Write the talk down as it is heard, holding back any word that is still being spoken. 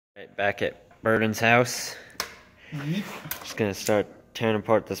Right, back at Burden's house. Just gonna start tearing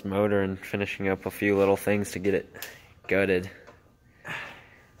apart this motor and finishing up a few little things to get it gutted.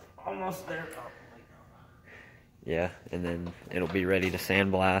 Almost there. Oh, yeah, and then it'll be ready to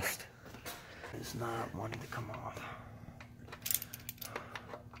sandblast. it's not wanting to come off.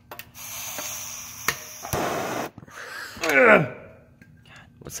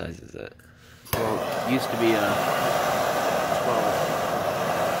 What size is that? Well, it used to be a 12.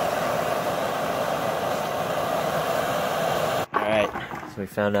 Alright, so we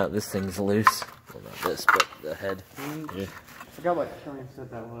found out this thing's loose. Well, not this, but the head. Yeah. I forgot what Killian said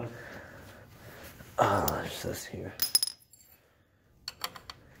that was. Oh, there's this here.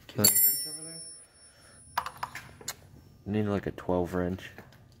 Can you wrench over there? Need like a 12 wrench.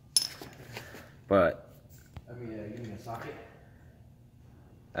 But I mean, you need a socket?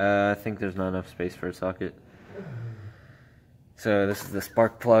 I think there's not enough space for a socket. So this is the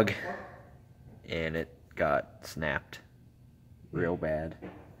spark plug, and it got snapped real bad.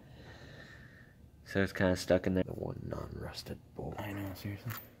 So it's kind of stuck in there. One non-rusted bolt. I know,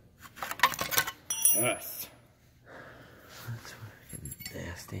 seriously. Yes. That's fucking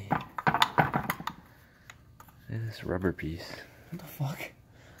nasty. See this rubber piece. What the fuck?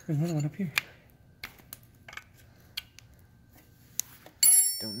 There's another one up here.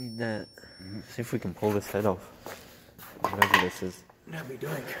 Don't need that. See if we can pull this head off. Whatever this is. That'd be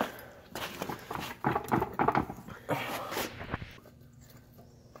doing.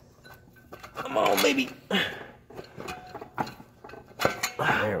 Come on, baby.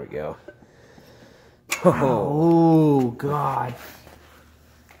 There we go. Oh, God.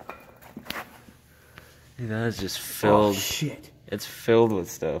 Dude, that is just filled. Oh, shit. It's filled with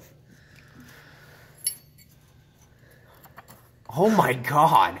stuff. Oh, my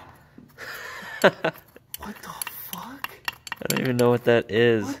God. What the fuck? I don't even know what that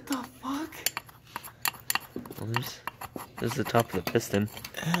is. What the fuck? Well, there's the top of the piston.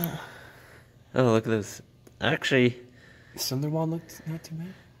 Oh, look at this. Actually, This other one looks not too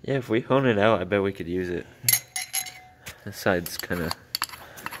bad. yeah, if we hone it out, I bet we could use it. This side's kind of...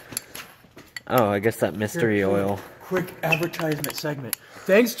 Oh, I guess that mystery oil. Quick advertisement segment.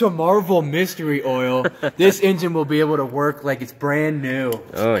 Thanks to Marvel Mystery Oil, this engine will be able to work like it's brand new.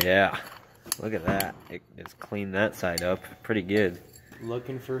 Oh, yeah. Look at that. It's cleaned that side up pretty good.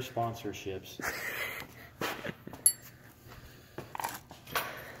 Looking for sponsorships.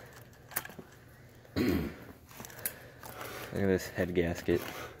 Look at this head gasket.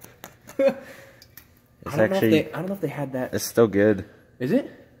 I It's don't actually... know if they had that. It's still good. Is it?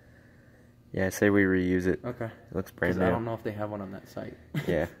 Yeah, I say we reuse it. Okay. It looks brand 'Cause new. I don't know if they have one on that site.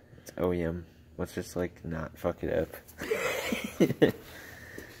 Yeah, it's OEM. Let's just like not fuck it up.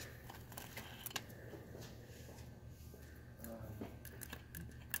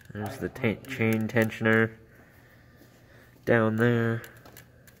 There's the chain tensioner down there.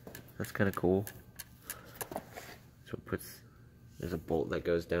 That's kind of cool. So it puts, there's a bolt that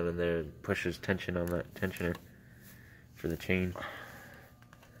goes down in there and pushes tension on that tensioner for the chain.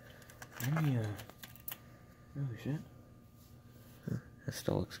 Let me, oh shit. That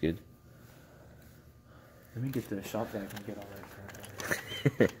still looks good. Let me get the shop vac and get all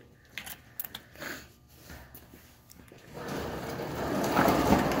that.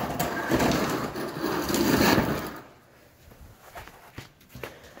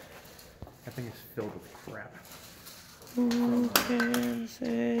 That thing is filled with crap. Who can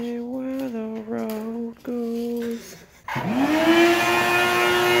say where the road goes?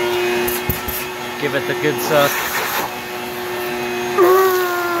 Give it the good suck.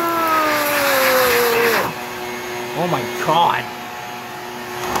 Oh my God!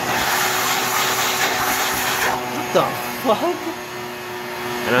 What the fuck?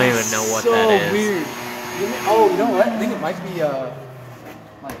 I don't even know what so that is. Weird. Oh, you know what? I think it might be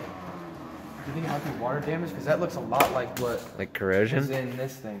like. You think it might be water damage? Because that looks a lot like what Like was corrosion? in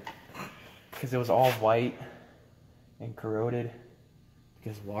this thing. Because it was all white and corroded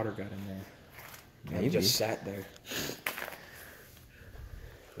because water got in there. And Maybe. it just sat there.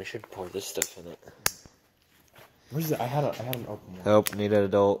 We should pour this stuff in it. Where's it? I had an open one. Help, need an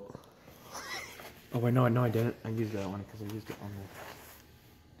adult. Oh wait, no, I didn't. I used that one because I used it on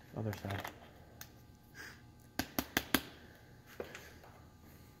the other side.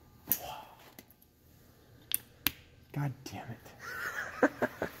 God damn it.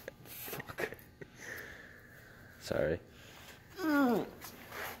 Fuck. Sorry.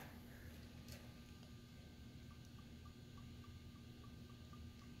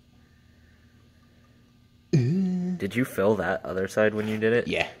 Did you fill that other side when you did it?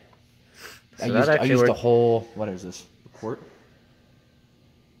 Yeah. So I that used actually the worked. whole, what is this, a quart?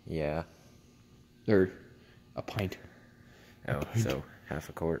 Yeah. Or a pint. Oh, so half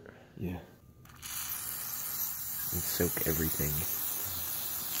a quart. Yeah. And soak everything.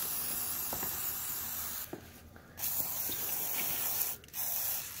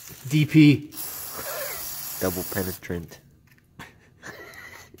 DP. Double penetrant.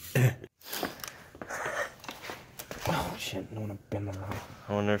 Oh shit, I don't want to bend them out.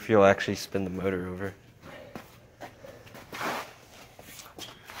 I wonder if you'll actually spin the motor over.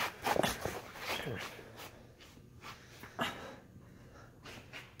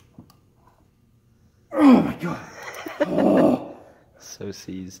 Oh my god. Oh. So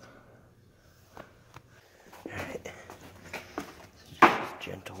seized. Alright. As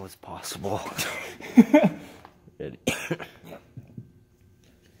gentle as possible. Ready.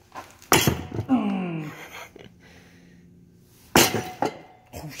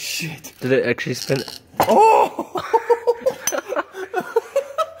 Oh shit. Did it actually spin? Oh!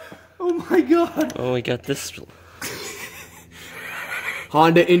 Oh my god. Oh, we got this.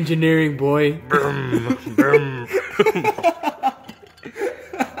 Honda engineering, boy. Brum, brum.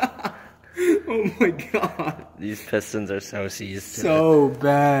 Oh my god. These pistons are so seized. So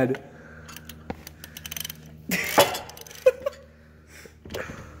bad.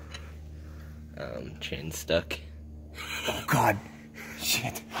 Chain stuck. Oh god.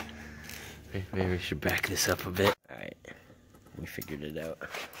 Shit. Maybe we should back this up a bit. Alright. We figured it out.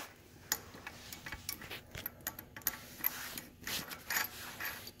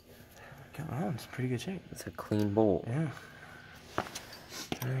 Come on, it's pretty good shape. It's a clean bolt. Yeah.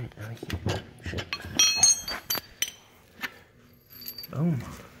 Alright, now we can... Shit. Boom.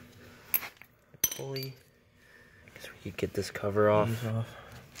 Pulley. I guess we could get this cover off.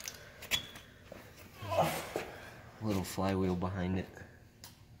 Little flywheel behind it.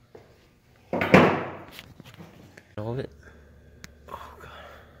 All of it. Oh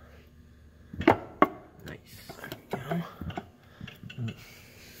god. Nice. There we go. I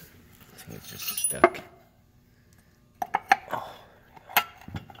think it's just stuck. Oh.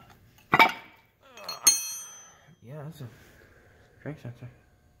 Yeah, that's a crank sensor.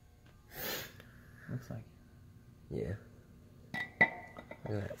 Looks like. Yeah.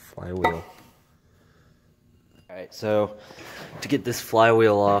 Look at that flywheel. Alright, so to get this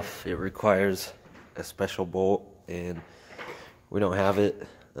flywheel off, it requires a special bolt, and we don't have it.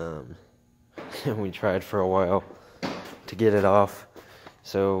 We tried for a while to get it off,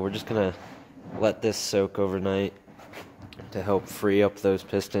 so we're just gonna let this soak overnight to help free up those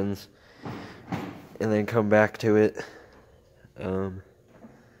pistons, and then come back to it. We'll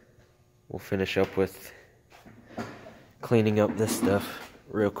finish up with cleaning up this stuff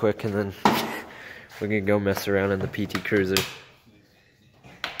real quick, and then we can go mess around in the PT Cruiser.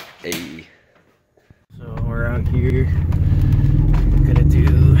 Hey. So we're out here. Gonna do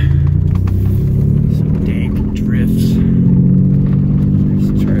some dank drifts.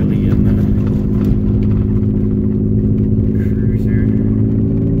 There's Charlie in the Cruiser,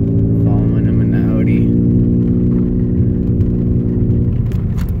 following him in the Audi.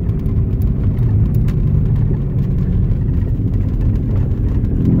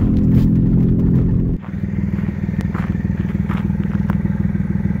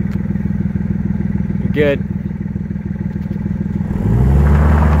 Good.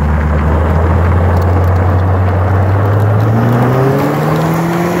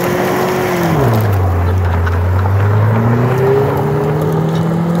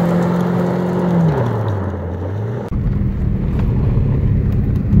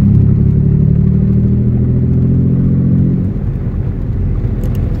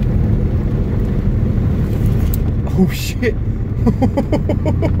 Oh shit.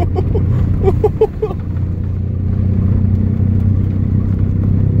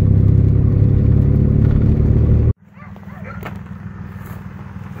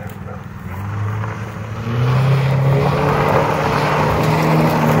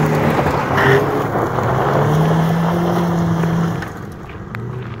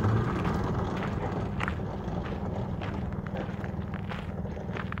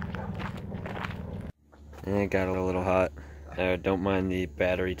 And it got a little hot. Don't mind the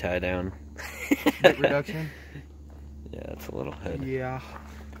battery tie down. Weight reduction? Yeah, it's a little head. Yeah.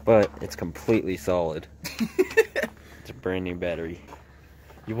 But it's completely solid. It's a brand new battery.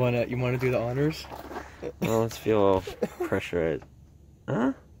 You wanna do the honors? Well, let's feel all pressurized.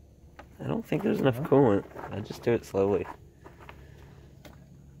 Huh? I don't think there's enough coolant. I just do it slowly.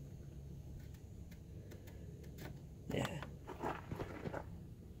 Yeah.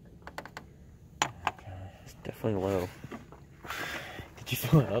 It's definitely low. Did you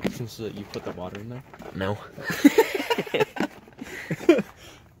fill it up since you put the water in there? No.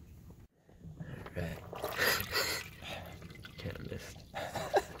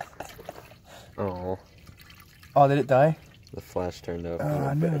 Oh, did it die? The flash turned off.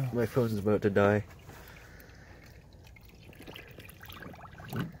 Oh, no. My phone's about to die.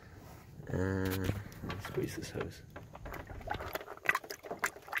 Squeeze this hose.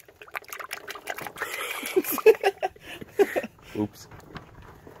 Oops.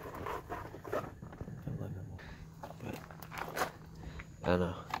 But I don't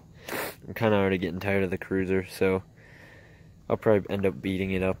know. I'm kind of already getting tired of the cruiser, so I'll probably end up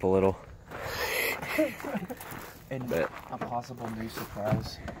beating it up a little. And but a possible new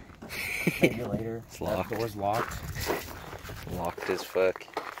surprise. Maybe later. It's locked. That door's locked. Locked as fuck.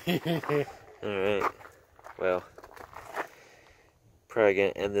 Alright. Well, probably gonna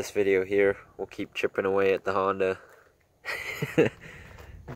end this video here. We'll keep chipping away at the Honda.